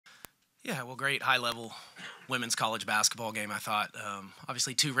Yeah, well, great high-level women's college basketball game. I thought,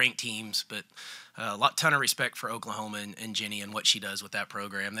 obviously, two ranked teams, but a ton of respect for Oklahoma and Jenny and what she does with that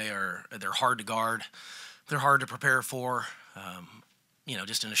program. They're hard to guard, they're hard to prepare for.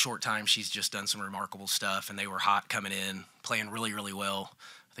 Just in a short time, she's just done some remarkable stuff, and they were hot coming in, playing really, really well.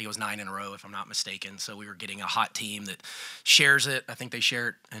 I think it was 9 in a row, if I'm not mistaken. So we were getting a hot team that shares it. I think they share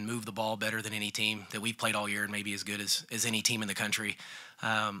it and move the ball better than any team that we've played all year, and maybe as good as any team in the country.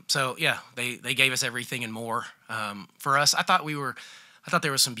 So yeah, they gave us everything and more. For us, I thought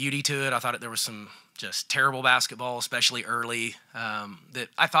there was some beauty to it. I thought there was some just terrible basketball, especially early, that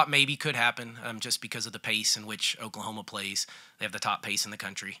I thought maybe could happen just because of the pace in which Oklahoma plays. They have the top pace in the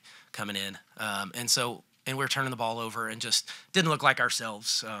country coming in, and we were turning the ball over and just didn't look like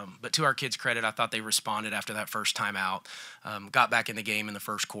ourselves. But to our kids' credit, I thought they responded after that first timeout, got back in the game in the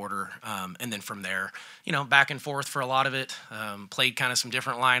first quarter, and then from there, back and forth for a lot of it. Played kind of some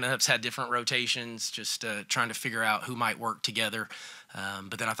different lineups, had different rotations, just trying to figure out who might work together.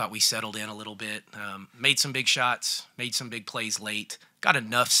 But then I thought we settled in a little bit, made some big shots, made some big plays late, got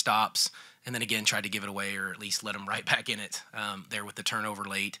enough stops, and then again tried to give it away or at least let them right back in it there with the turnover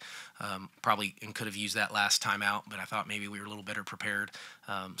late. Probably and could have used that last timeout, but I thought maybe we were a little better prepared.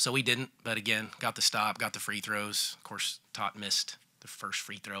 So we didn't, but again, got the stop, got the free throws. Of course, Tot missed the first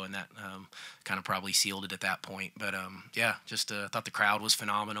free throw, and that kind of probably sealed it at that point. But yeah, just thought the crowd was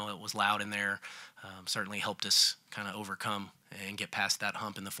phenomenal. It was loud in there. Certainly helped us kind of overcome and get past that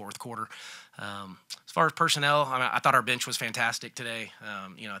hump in the fourth quarter. As far as personnel, I thought our bench was fantastic today.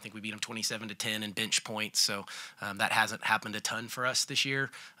 I think we beat them 27-10 in bench points, so that hasn't happened a ton for us this year.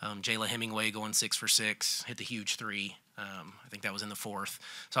 Jayla Hemingway going 6 for 6, hit the huge three. I think that was in the fourth.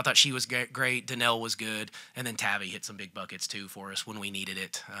 So I thought she was great. Danelle was good. And then Tavi hit some big buckets, too, for us when we needed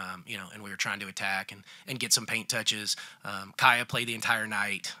it, and we were trying to attack and get some paint touches. Kaya played the entire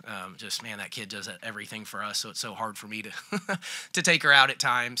night. Man, that kid does everything for us, so it's so hard for me to to take her out at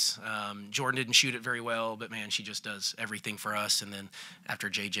times. Jordan didn't shoot it very well, but, man, she just does everything for us. And then after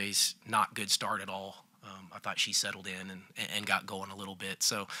JJ's not good start at all, I thought she settled in and got going a little bit.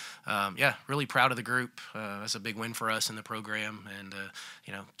 So, yeah, really proud of the group. That's a big win for us in the program, and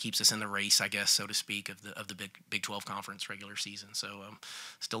keeps us in the race, I guess, so to speak, of the Big 12 conference regular season. So,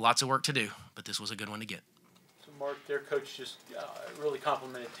 still lots of work to do, but this was a good one to get. So Mark, their coach just really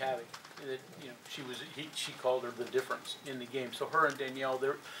complimented Tavi. That, she called her the difference in the game. So her and Danielle,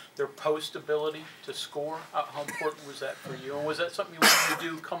 their post ability to score, how important was that for you? And was that something you wanted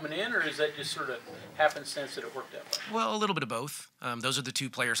to do coming in, or is that just sort of happenstance that it worked out? Well, a little bit of both. Those are the two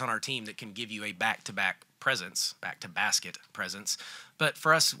players on our team that can give you a back-to-back presence, back-to-basket presence. But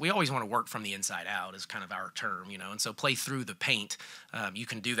for us, we always want to work from the inside out is kind of our term, and so play through the paint. You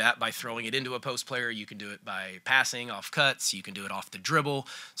can do that by throwing it into a post player. You can do it by passing off cuts. You can do it off the dribble.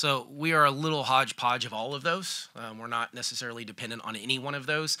 So we are a little hodgepodge of all of those. We're not necessarily dependent on any one of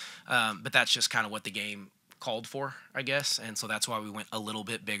those, but that's just kind of what the game called for, I guess, and so that's why we went a little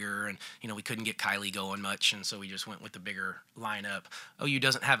bit bigger, and we couldn't get Kylie going much, and so we just went with the bigger lineup. OU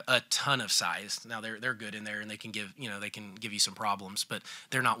doesn't have a ton of size. Now they're good in there, and they can give you some problems, but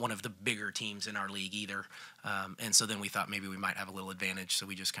they're not one of the bigger teams in our league either. And so then we thought maybe we might have a little advantage, so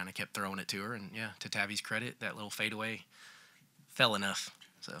we just kind of kept throwing it to her, and yeah, to Tavi's credit, that little fadeaway fell enough.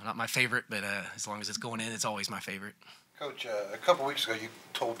 So not my favorite, but as long as it's going in, it's always my favorite. Coach, a couple weeks ago, you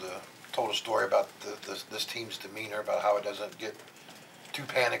told a story about this team's demeanor, about how it doesn't get too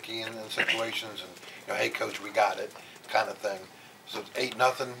panicky in situations, and hey, coach, we got it, kind of thing. So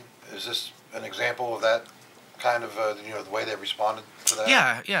 8-0. Is this an example of that kind of the way they responded to that?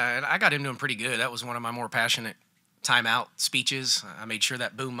 Yeah, and I got into him pretty good. That was one of my more passionate timeout speeches. I made sure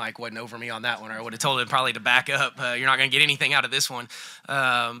that boom mic wasn't over me on that one, or I would have told him probably to back up. You're not going to get anything out of this one.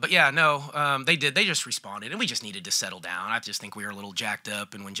 But yeah, no, they did. They just responded, and we just needed to settle down. I just think we were a little jacked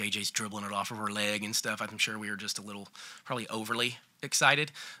up, and when JJ's dribbling it off of her leg and stuff, I'm sure we were just a little probably overly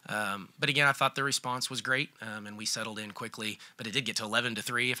excited. But again, I thought the response was great, and we settled in quickly. But it did get to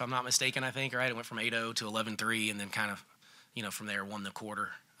 11-3, if I'm not mistaken, I think, right? It went from 8-0 to 11-3, and then kind of, from there won the quarter.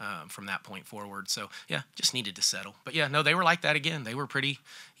 From that point forward. So, yeah, just needed to settle. But, yeah, no, they were like that again. They were pretty,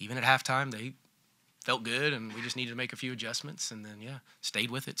 even at halftime, they felt good, and we just needed to make a few adjustments. And then, yeah, stayed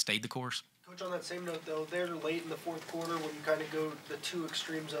with it, stayed the course. Coach, on that same note, though, they're late in the fourth quarter when you kind of go the two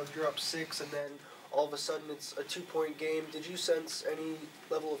extremes of you're up 6 and then all of a sudden it's a 2-point game. Did you sense any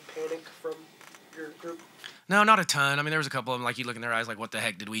level of panic from your group? No, not a ton. I mean, there was a couple of them, like you look in their eyes like, what the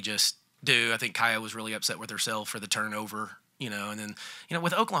heck did we just do? I think Kaya was really upset with herself for the turnover. And then,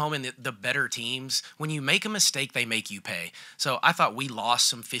 with Oklahoma and the better teams, when you make a mistake, they make you pay. So I thought we lost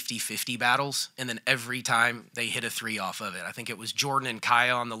some 50-50 battles, and then every time they hit a three off of it. I think it was Jordan and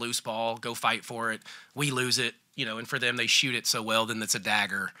Kaya on the loose ball, go fight for it. We lose it, and for them, they shoot it so well, then it's a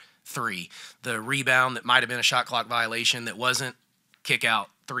dagger three. The rebound that might have been a shot clock violation that wasn't, kick out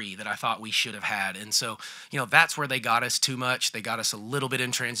three that I thought we should have had. And so, that's where they got us too much. They got us a little bit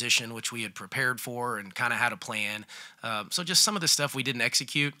in transition, which we had prepared for and kind of had a plan. So just some of the stuff we didn't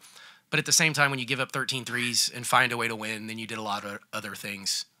execute. But at the same time, when you give up 13 threes and find a way to win, then you did a lot of other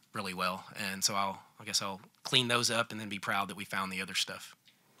things really well. And so I guess I'll clean those up and then be proud that we found the other stuff.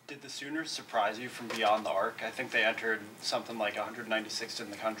 Did the Sooners surprise you from beyond the arc? I think they entered something like 196th in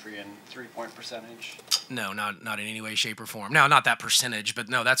the country in three-point percentage. No, not in any way, shape, or form. Now, not that percentage, but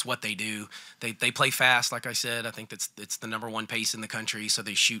no, that's what they do. They play fast, like I said. I think it's the number one pace in the country, so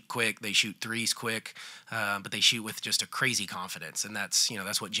they shoot quick. They shoot threes quick, but they shoot with just a crazy confidence, and that's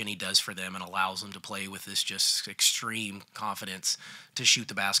what Jenny does for them and allows them to play with this just extreme confidence to shoot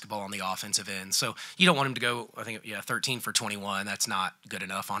the basketball on the offensive end. So you don't want them to go, 13 for 21. That's not good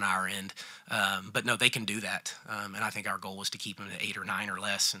enough on our end. But no, they can do that. And I think our goal was to keep them at 8 or 9 or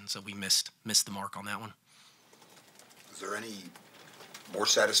less, and so we missed the mark on that one. Is there any more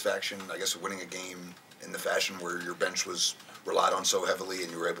satisfaction, I guess, of winning a game in the fashion where your bench was relied on so heavily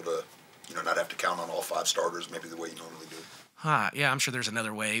and you were able to, not have to count on all 5 starters maybe the way you normally do? Yeah, I'm sure there's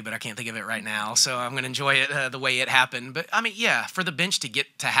another way, but I can't think of it right now. So I'm going to enjoy it the way it happened. But, for the bench to get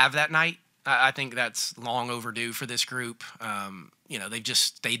to have that night, I think that's long overdue for this group. They've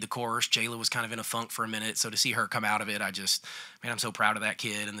just stayed the course. Jayla was kind of in a funk for a minute, so to see her come out of it, I'm so proud of that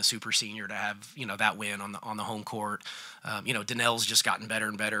kid and the super senior to have, that win on the home court. Danelle's just gotten better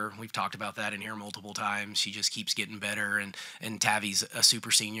and better. We've talked about that in here multiple times. She just keeps getting better, and Tavi's a super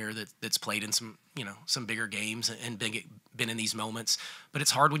senior that's played in some bigger games and been in these moments. But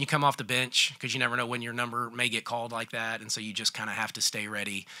it's hard when you come off the bench because you never know when your number may get called like that, and so you just kind of have to stay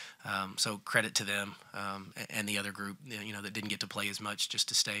ready. So credit to them and the other group, that didn't get to play as much, just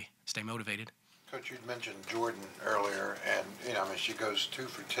to stay motivated. Coach, you'd mentioned Jordan earlier, and she goes 2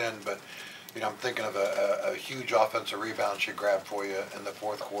 for 10, but I'm thinking of a huge offensive rebound she grabbed for you in the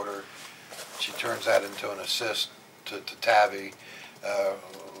fourth quarter. She turns that into an assist to Tavi.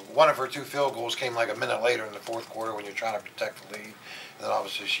 One of her 2 field goals came like a minute later in the fourth quarter when you're trying to protect the lead, and then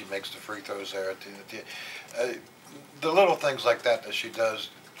obviously she makes the free throws there at the little things like that she does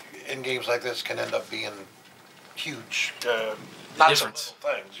in games like this can end up being huge. The difference.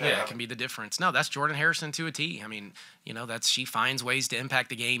 Things, yeah, it can be the difference. No, that's Jordan Harrison to a T. She finds ways to impact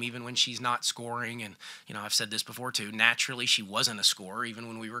the game even when she's not scoring. And, I've said this before too, naturally she wasn't a scorer. Even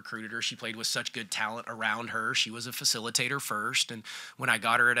when we recruited her, she played with such good talent around her. She was a facilitator first. And when I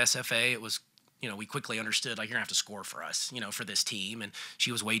got her at SFA, it was, we quickly understood, you're going to have to score for us, for this team. And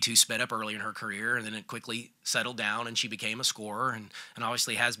she was way too sped up early in her career, and then it quickly settled down, and she became a scorer, and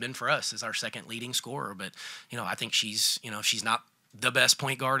obviously has been for us as our second leading scorer. But, I think she's not the best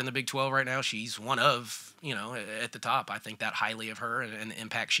point guard in the Big 12 right now. She's one of, at the top. I think that highly of her and the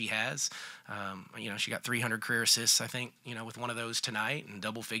impact she has. She got 300 career assists, I think, with one of those tonight, and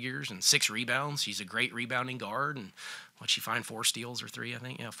double figures and 6 rebounds. She's a great rebounding guard, and what'd she find, 4 steals or 3, I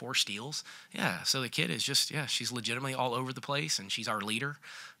think? Yeah, 4 steals. Yeah, so the kid is just, she's legitimately all over the place, and she's our leader,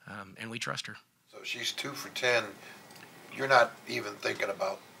 and we trust her. So she's 2 for 10. You're not even thinking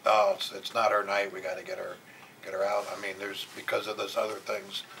about, it's not her night, we got to get her out. There's because of those other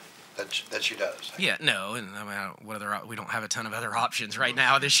things that she does. Yeah, no, and we don't have a ton of other options right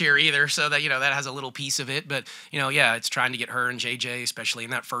now this year either, so that that has a little piece of it. But it's trying to get her and JJ, especially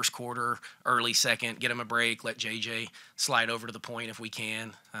in that first quarter, early second, get them a break, let JJ slide over to the point if we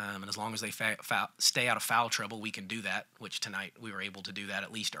can, and as long as they stay out of foul trouble, we can do that. Which tonight we were able to do that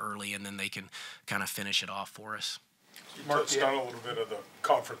at least early, and then they can kind of finish it off for us. You touched on a little bit of the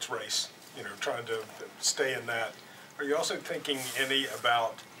conference race, trying to stay in that. Are you also thinking any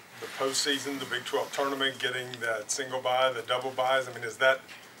about the postseason, the Big 12 tournament, getting that single bye, the double byes? Is that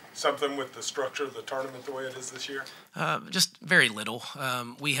something with the structure of the tournament the way it is this year? Just very little.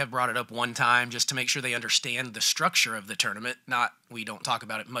 We have brought it up one time just to make sure they understand the structure of the tournament. We don't talk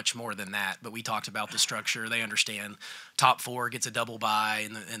about it much more than that, but we talked about the structure. They understand top 4 gets a double bye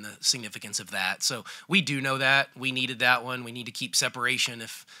and the significance of that. So we do know that. We needed that one. We need to keep separation.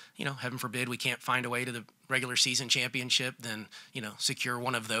 If, heaven forbid, we can't find a way to the regular season championship, then, secure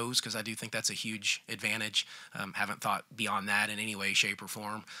one of those, because I do think that's a huge advantage. Haven't thought beyond that in any way, shape, or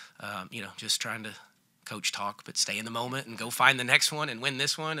form. Just trying to coach talk, but stay in the moment and go find the next one and win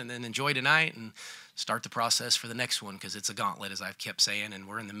this one, and then enjoy tonight and start the process for the next one, because it's a gauntlet, as I've kept saying, and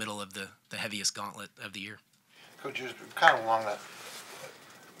we're in the middle of the heaviest gauntlet of the year. Coach, just kind of along that,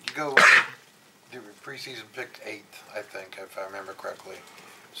 you go, the preseason picked 8th, I think, if I remember correctly.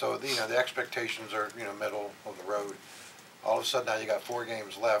 So, the expectations are, middle of the road. All of a sudden now you got 4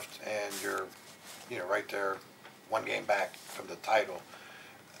 games left and you're, right there, 1 game back from the title.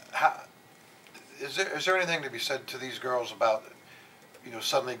 Is there anything to be said to these girls about,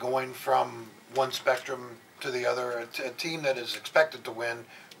 suddenly going from one spectrum to the other? A team that is expected to win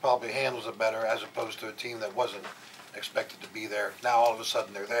probably handles it better as opposed to a team that wasn't expected to be there. Now all of a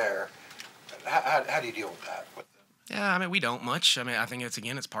sudden they're there. How do you deal with that? Yeah, I mean, we don't much. I mean, I think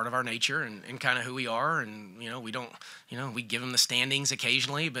it's part of our nature and kind of who we are. And, we don't, we give them the standings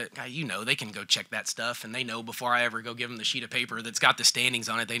occasionally, but they can go check that stuff. And they know before I ever go give them the sheet of paper that's got the standings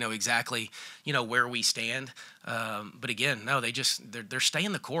on it, they know exactly, where we stand. But again, no, they're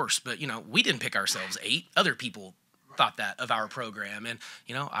staying the course. But, we didn't pick ourselves 8. Other people thought that of our program, and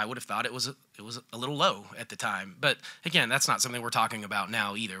I would have thought it was a little low at the time. But again, that's not something we're talking about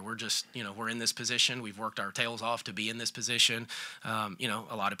now either. We're just we're in this position. We've worked our tails off to be in this position.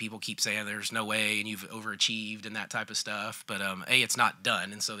 A lot of people keep saying there's no way and you've overachieved and that type of stuff. But it's not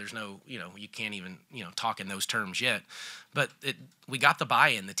done, and so there's no you can't even talk in those terms yet. But we got the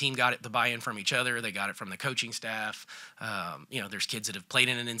buy-in. The team got the buy-in from each other. They got it from the coaching staff. There's kids that have played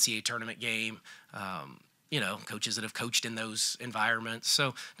in an NCAA tournament game. Coaches that have coached in those environments.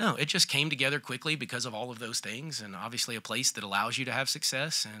 So, no, it just came together quickly because of all of those things, and obviously a place that allows you to have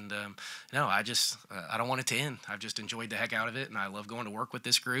success. And, I don't want it to end. I've just enjoyed the heck out of it, and I love going to work with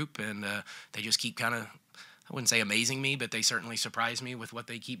this group, and they just keep kind of, I wouldn't say amazing me, but they certainly surprise me with what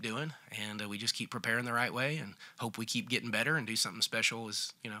they keep doing, and we just keep preparing the right way and hope we keep getting better and do something special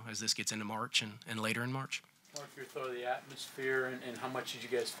as this gets into March and later in March. Mark, your thought of the atmosphere and how much did you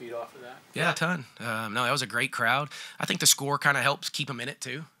guys feed off of that? Yeah, a ton. No, that was a great crowd. I think the score kind of helps keep them in it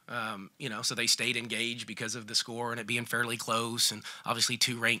too. So they stayed engaged because of the score and it being fairly close, and obviously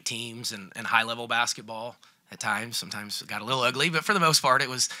 2 ranked teams and high-level basketball at times. Sometimes it got a little ugly, but for the most part, it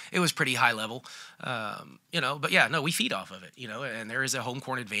was pretty high level. But yeah, no, we feed off of it, and there is a home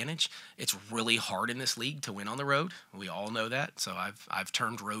court advantage. It's really hard in this league to win on the road. We all know that. So I've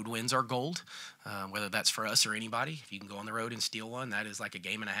termed road wins our gold, whether that's for us or anybody. If you can go on the road and steal one, that is like a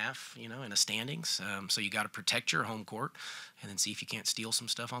game and a half, in a standings. So you got to protect your home court and then see if you can't steal some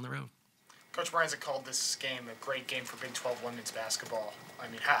stuff on the road. Coach Bryan's called this game a great game for Big 12 women's basketball. I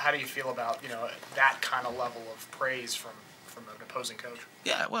mean, how do you feel about, that kind of level of praise from an opposing coach?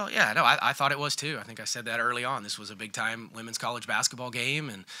 Yeah, well, yeah, no, I thought it was too. I think I said that early on. This was a big-time women's college basketball game,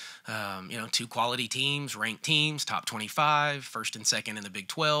 and 2 quality teams, ranked teams, top 25, first and second in the Big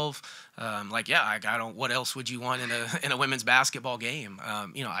 12. I don't. What else would you want in a women's basketball game?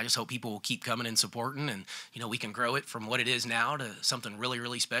 I just hope people will keep coming and supporting, and we can grow it from what it is now to something really,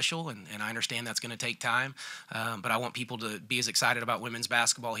 really special. And I understand that's going to take time, but I want people to be as excited about women's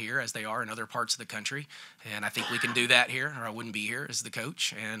basketball here as they are in other parts of the country, and I think we can do that here, or I wouldn't be here as the coach.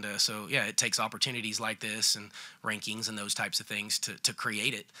 And it takes opportunities like this and rankings and those types of things to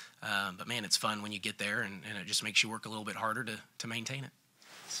create it. But man, it's fun when you get there, and it just makes you work a little bit harder to maintain it.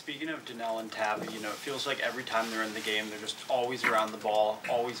 Speaking of Danelle and Tabby, it feels like every time they're in the game, they're just always around the ball,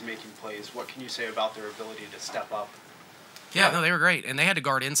 always making plays. What can you say about their ability to step up? Yeah, no, they were great. And they had to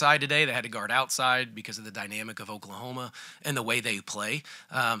guard inside today. They had to guard outside because of the dynamic of Oklahoma and the way they play.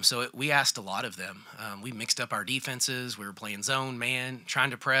 We asked a lot of them. We mixed up our defenses. We were playing zone, man,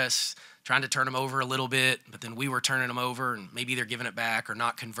 trying to press, trying to turn them over a little bit, but then we were turning them over, and maybe they're giving it back or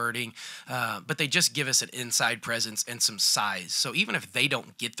not converting. But they just give us an inside presence and some size. So even if they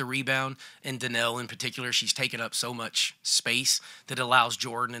don't get the rebound, and Danelle in particular, she's taken up so much space that it allows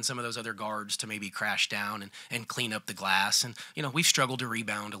Jordan and some of those other guards to maybe crash down and clean up the glass. And, we've struggled to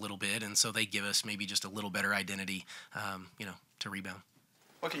rebound a little bit, and so they give us maybe just a little better identity, to rebound.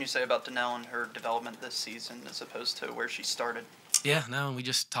 What can you say about Danelle and her development this season as opposed to where she started? Yeah, no, we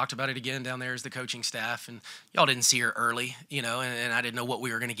just talked about it again down there as the coaching staff, and y'all didn't see her early, and I didn't know what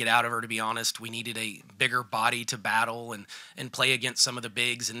we were going to get out of her, to be honest. We needed a bigger body to battle and play against some of the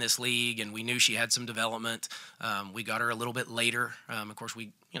bigs in this league, and we knew she had some development. We got her a little bit later. Of course,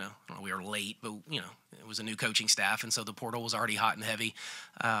 we were late, but, it was a new coaching staff, and so the portal was already hot and heavy.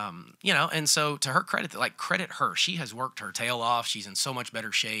 And so to her credit, credit her. She has worked her tail off. She's in so much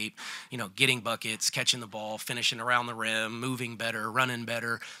better shape, getting buckets, catching the ball, finishing around the rim, moving better, running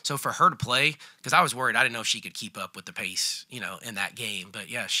better. So for her to play, because I was worried, I didn't know if she could keep up with the pace, in that game. But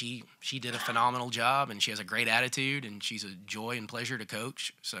yeah, she did a phenomenal job, and she has a great attitude, and she's a joy and pleasure to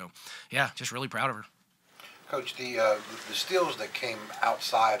coach. So yeah, just really proud of her. Coach, the steals that came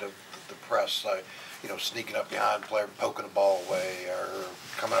outside of the press, sneaking up behind a player, poking the ball away, or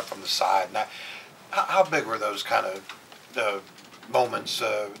coming up from the side. Now, How big were those kind of moments,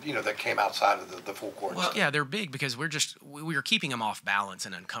 that came outside of the full court? Well, yeah, they're big because we were keeping them off balance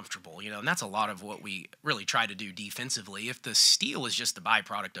and uncomfortable, and that's a lot of what we really try to do defensively. If the steal is just the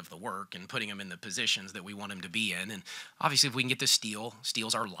byproduct of the work and putting them in the positions that we want them to be in, and obviously if we can get the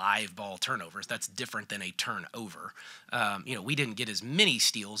steals are live ball turnovers. That's different than a turnover. We didn't get as many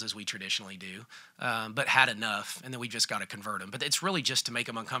steals as we traditionally do, but had enough, and then we just got to convert them. But it's really just to make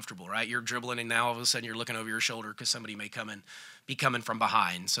them uncomfortable, right? You're dribbling, and now all of a sudden you're looking over your shoulder because somebody may be coming from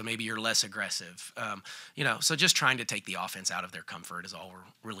behind, so maybe you're less aggressive. So just trying to take the offense out of their comfort is all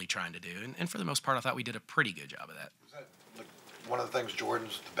we're really trying to do. And for the most part, I thought we did a pretty good job of that. Is that like one of the things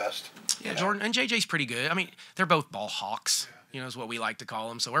Jordan's the best? Yeah, Jordan and JJ's pretty good. I mean, they're both ball hawks, is what we like to call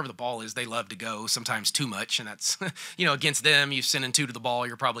them. So wherever the ball is, they love to go, sometimes too much. And that's, against them, you sending two to the ball,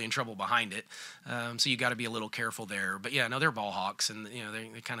 you're probably in trouble behind it. So you got to be a little careful there. But yeah, no, they're ball hawks, and,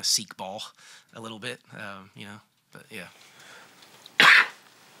 they kind of seek ball a little bit, but yeah.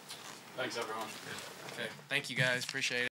 Thanks, everyone. Okay. Thank you, guys. Appreciate it.